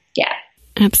 So yeah.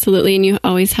 Absolutely. And you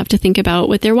always have to think about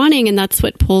what they're wanting. And that's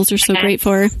what polls are so great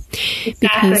for,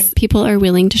 because people are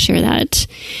willing to share that.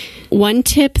 One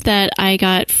tip that I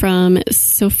got from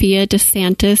Sophia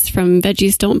DeSantis from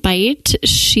Veggies Don't Bite,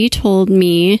 she told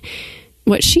me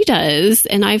what she does,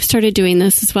 and I've started doing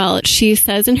this as well. She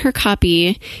says in her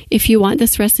copy, if you want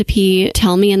this recipe,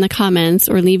 tell me in the comments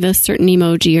or leave a certain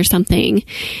emoji or something,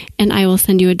 and I will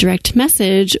send you a direct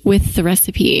message with the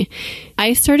recipe.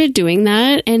 I started doing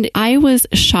that, and I was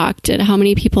shocked at how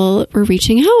many people were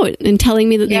reaching out and telling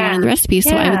me that they wanted the recipe,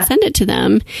 so I would send it to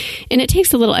them. And it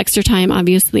takes a little extra time,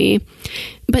 obviously,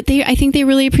 but I think they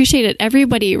really appreciate it.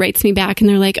 Everybody writes me back and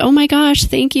they're like, oh my gosh,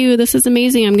 thank you. This is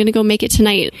amazing. I'm going to go make it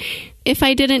tonight. If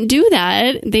I didn't do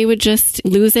that, they would just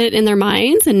lose it in their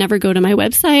minds and never go to my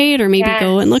website or maybe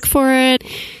go and look for it.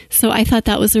 So I thought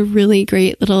that was a really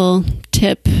great little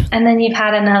tip. And then you've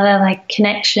had another like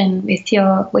connection with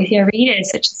your readers,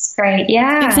 which is great.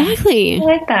 Yeah, exactly. I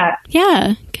like that.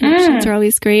 Yeah, connections are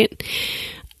always great.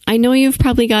 I know you've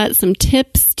probably got some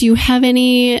tips. Do you have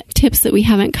any tips that we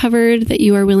haven't covered that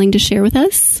you are willing to share with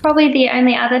us? Probably the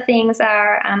only other things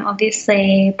are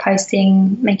obviously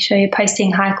make sure you're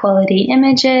posting high quality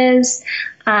images,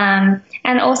 and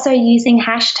also using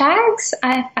hashtags.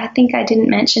 I think I didn't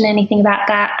mention anything about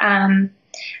that.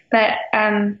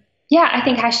 Yeah, I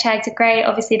think hashtags are great.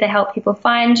 Obviously, they help people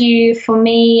find you. For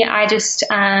me, I just,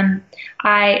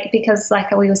 because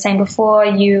like we were saying before,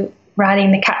 you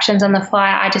writing the captions on the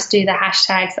fly, I just do the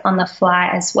hashtags on the fly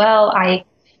as well. I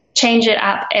change it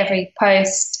up every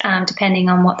post depending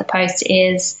on what the post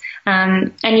is.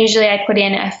 And usually I put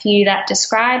in a few that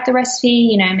describe the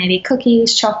recipe, maybe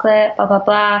cookies, chocolate, blah, blah,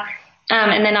 blah.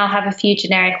 And then I'll have a few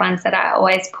generic ones that I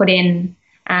always put in,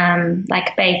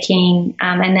 like baking,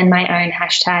 and then my own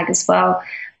hashtag as well.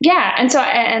 Yeah,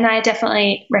 and I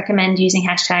definitely recommend using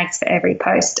hashtags for every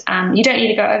post. You don't need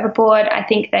to go overboard. I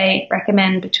think they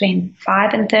recommend between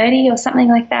 5 and 30 or something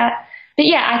like that. But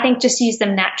yeah, I think just use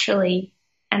them naturally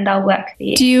and they'll work for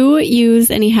you. Do you use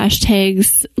any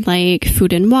hashtags like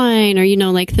Food and Wine or,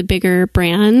 like the bigger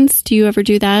brands? Do you ever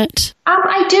do that?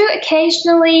 I do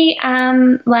occasionally,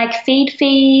 like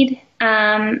feed.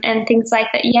 And things like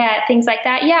that. Yeah, things like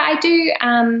that. Yeah, I do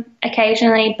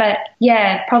occasionally, but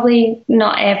yeah, probably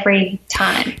not every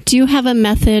time. Do you have a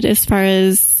method as far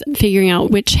as figuring out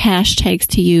which hashtags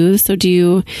to use? So do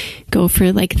you go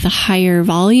for like the higher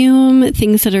volume,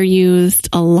 things that are used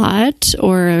a lot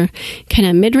or kind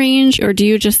of mid-range, or do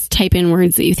you just type in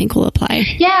words that you think will apply?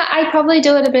 Yeah, I probably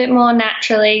do it a bit more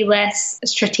naturally, less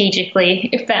strategically,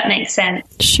 if that makes sense.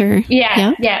 Sure.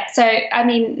 Yeah. So, I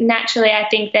mean, naturally, I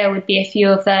think there would be a few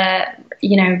of the,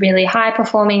 really high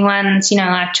performing ones,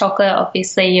 like chocolate,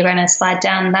 obviously you're going to slide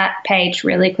down that page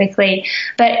really quickly.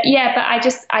 But I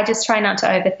just try not to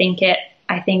overthink it,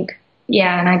 I think.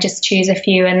 Yeah. And I just choose a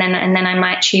few and then I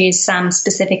might choose some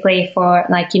specifically for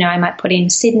like, I might put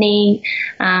in Sydney,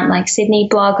 like Sydney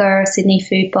blogger, Sydney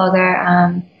food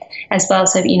blogger, as well.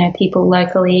 So, people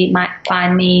locally might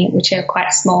find me, which are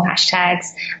quite small hashtags.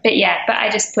 But I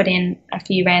just put in a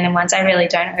few random ones. I really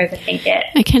don't overthink it.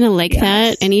 I kind of like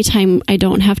that. Anytime I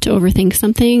don't have to overthink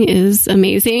something is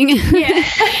amazing.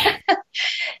 Yeah.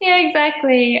 Yeah,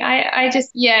 exactly.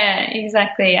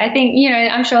 Exactly. I think,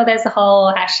 I'm sure there's a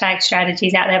whole hashtag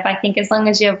strategies out there, but I think as long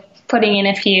as you're putting in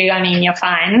a few, you're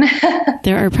fine.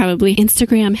 There are probably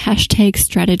Instagram hashtag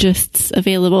strategists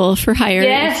available for hire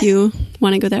if you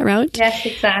want to go that route. Yes,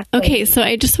 exactly. Okay, so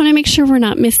I just want to make sure we're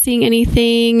not missing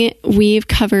anything. We've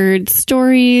covered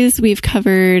stories, we've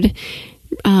covered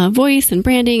voice and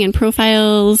branding and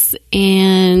profiles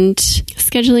and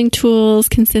scheduling tools,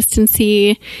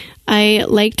 consistency. I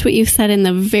liked what you said in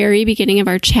the very beginning of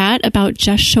our chat about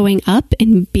just showing up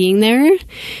and being there.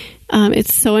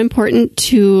 It's so important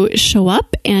to show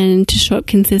up and to show up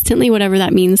consistently, whatever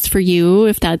that means for you,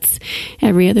 if that's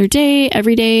every other day,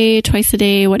 every day, twice a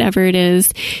day, whatever it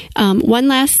is. One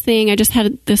last thing, I just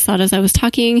had this thought as I was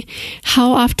talking.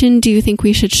 How often do you think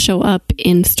we should show up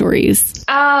in stories?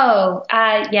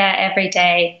 Every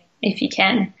day if you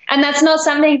can. And that's not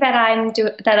something that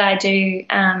I do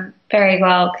very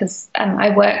well because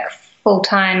I work full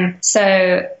time.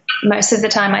 So most of the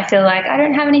time I feel like I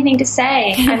don't have anything to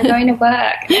say. I'm going to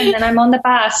work and then I'm on the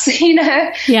bus,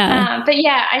 Yeah. But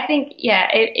I think,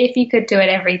 if you could do it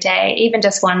every day, even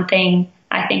just one thing,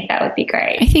 I think that would be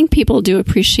great. I think people do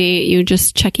appreciate you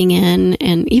just checking in,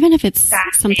 and even if it's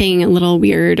something a little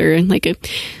weird or like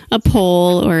a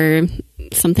poll or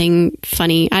something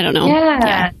funny, I don't know.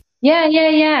 Yeah.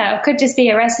 It could just be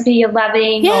a recipe you're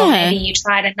loving, or maybe you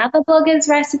tried another blogger's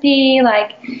recipe.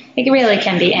 Like, it really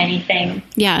can be anything.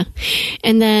 Yeah.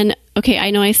 And then, Okay,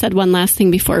 I know I said one last thing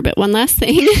before, but one last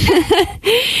thing.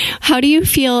 How do you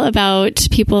feel about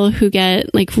people who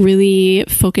get like really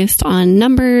focused on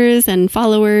numbers and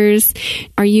followers?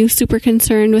 Are you super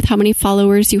concerned with how many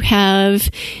followers you have?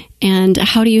 And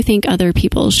how do you think other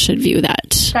people should view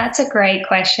that? That's a great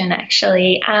question,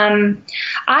 actually. I'm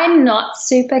not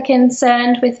super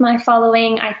concerned with my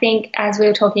following. I think, as we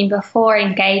were talking before,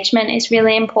 engagement is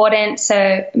really important. So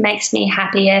it makes me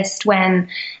happiest when,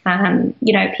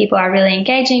 people are really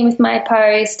engaging with my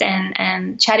post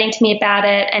and chatting to me about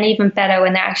it. And even better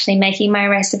when they're actually making my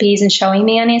recipes and showing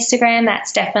me on Instagram.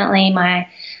 That's definitely my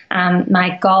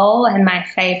goal and my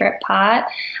favorite part.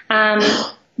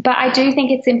 But I do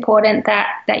think it's important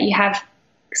that you have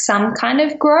some kind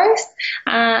of growth,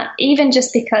 even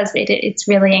just because it's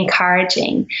really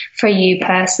encouraging for you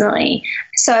personally.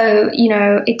 So,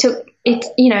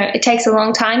 it takes a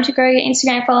long time to grow your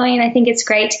Instagram following, and I think it's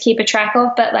great to keep a track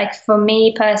of. But like for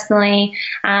me personally,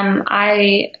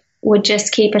 I would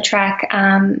just keep a track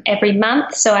every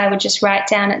month. So I would just write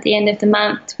down at the end of the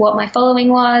month what my following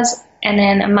was. And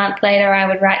then a month later, I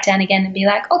would write down again and be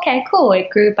like, okay, cool. It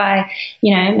grew by,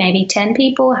 maybe 10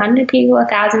 people, 100 people,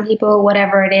 1,000 people,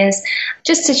 whatever it is,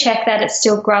 just to check that it's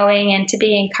still growing and to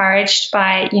be encouraged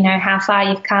by, how far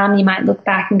you've come. You might look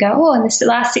back and go, oh, in the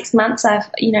last 6 months,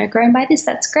 I've, grown by this.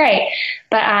 That's great.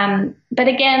 But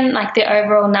again, like the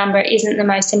overall number isn't the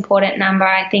most important number.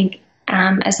 I think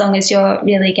as long as you're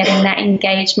really getting that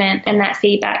engagement and that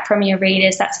feedback from your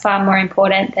readers, that's far more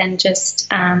important than just,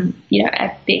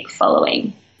 a big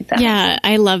following. Yeah,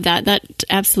 I love that. That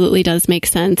absolutely does make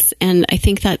sense. And I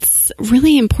think that's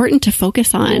really important to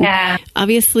focus on. Yeah.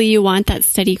 Obviously, you want that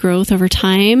steady growth over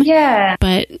time. Yeah.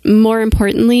 But more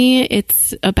importantly,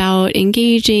 it's about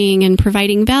engaging and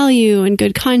providing value and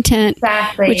good content.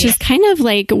 Exactly. Which is kind of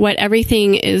like what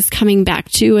everything is coming back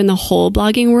to in the whole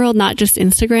blogging world, not just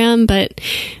Instagram, but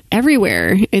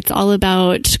everywhere. It's all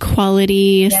about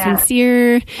quality,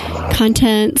 sincere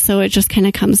content. So it just kind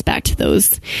of comes back to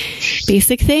those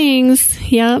basic things.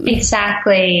 Yep.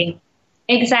 Exactly.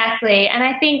 And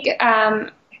I think,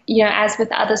 as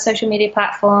with other social media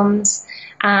platforms,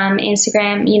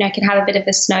 Instagram, can have a bit of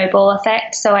a snowball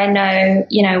effect. So I know,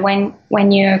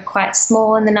 when you're quite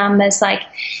small in the numbers, like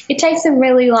it takes a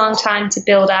really long time to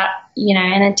build up,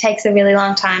 and it takes a really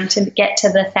long time to get to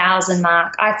the 1,000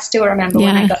 mark. I still remember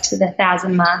when I got to the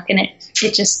 1,000 mark, and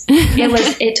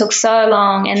it took so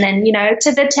long, and then,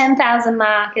 to the 10,000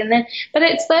 mark, but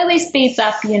it slowly speeds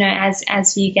up,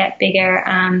 as you get bigger.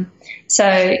 So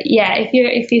yeah,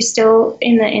 if you're still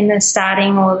in the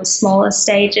starting or the smaller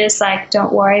stages, like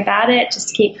don't worry about it,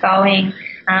 just keep going.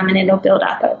 And it'll build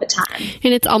up over time.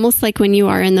 And it's almost like when you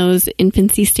are in those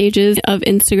infancy stages of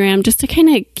Instagram, just to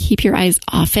kind of keep your eyes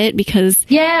off it, because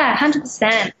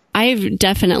 100%. I've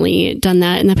definitely done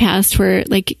that in the past where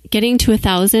like getting to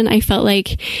 1,000, I felt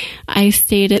like I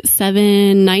stayed at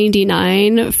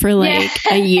 799 for like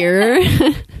a year.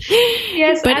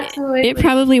 Yes, but absolutely. It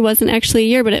probably wasn't actually a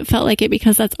year, but it felt like it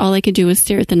because that's all I could do was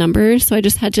stare at the numbers. So I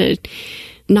just had to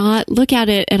not look at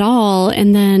it at all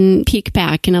and then peek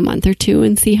back in a month or two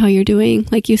and see how you're doing.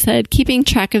 Like you said, keeping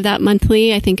track of that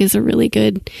monthly, I think, is a really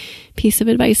good piece of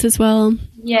advice as well.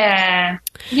 Yeah.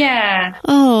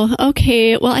 Oh,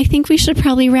 okay. Well, I think we should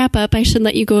probably wrap up. I should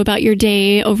let you go about your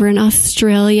day over in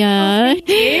Australia. Thank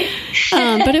you.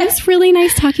 But it was really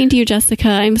nice talking to you, Jessica.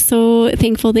 I'm so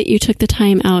thankful that you took the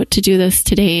time out to do this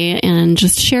today and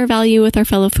just share value with our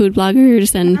fellow food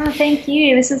bloggers. And thank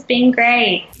you. This has been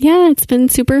great. Yeah, it's been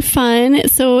super fun.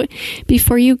 So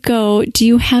before you go, do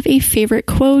you have a favorite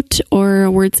quote or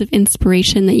words of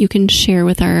inspiration that you can share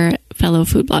with our fellow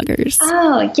food bloggers?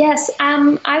 Oh, yes.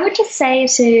 I would just say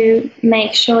to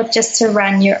make sure just to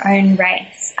run your own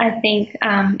race. I think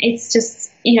it's just,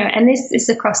 and this is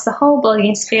across the whole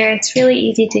blogging sphere. It's really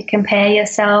easy to compare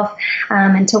yourself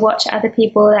and to watch other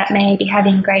people that may be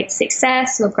having great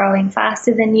success or growing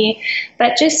faster than you.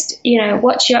 But just,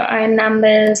 watch your own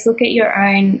numbers, look at your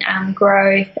own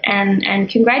growth and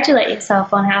congratulate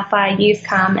yourself on how far you've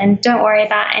come. And don't worry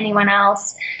about anyone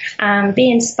else.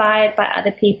 Be inspired by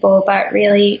other people, but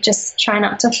really just try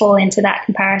not to fall into that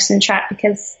comparison trap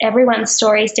because everyone's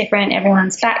story is different,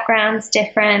 everyone's background's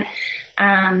different,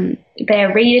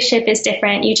 their readership is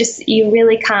different. You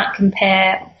really can't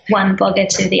compare one blogger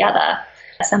to the other.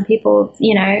 Some people,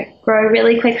 grow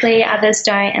really quickly, others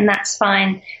don't, and that's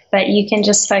fine. but you can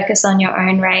just focus on your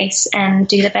own race and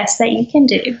do the best that you can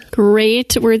do.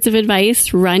 Great words of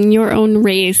advice. Run your own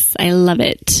race. I love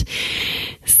it.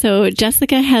 So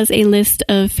Jessica has a list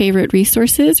of favorite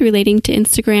resources relating to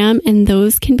Instagram, and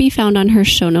those can be found on her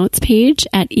show notes page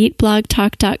at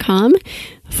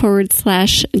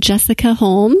eatblogtalk.com/Jessica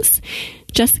Holmes.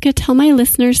 Jessica, tell my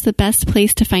listeners the best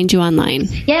place to find you online.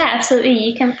 Yeah, absolutely.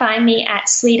 You can find me at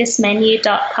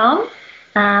sweetestmenu.com.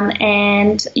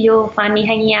 And you'll find me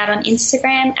hanging out on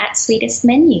Instagram at Sweetest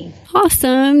Menu.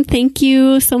 Awesome. Thank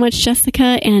you so much,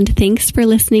 Jessica. And thanks for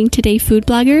listening today, food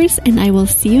bloggers. And I will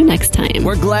see you next time.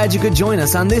 We're glad you could join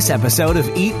us on this episode of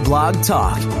Eat Blog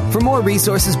Talk. For more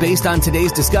resources based on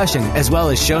today's discussion, as well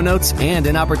as show notes and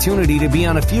an opportunity to be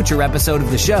on a future episode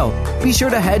of the show, be sure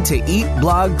to head to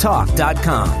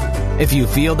eatblogtalk.com. If you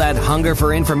feel that hunger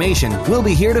for information, we'll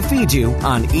be here to feed you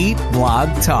on Eat Blog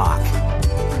Talk.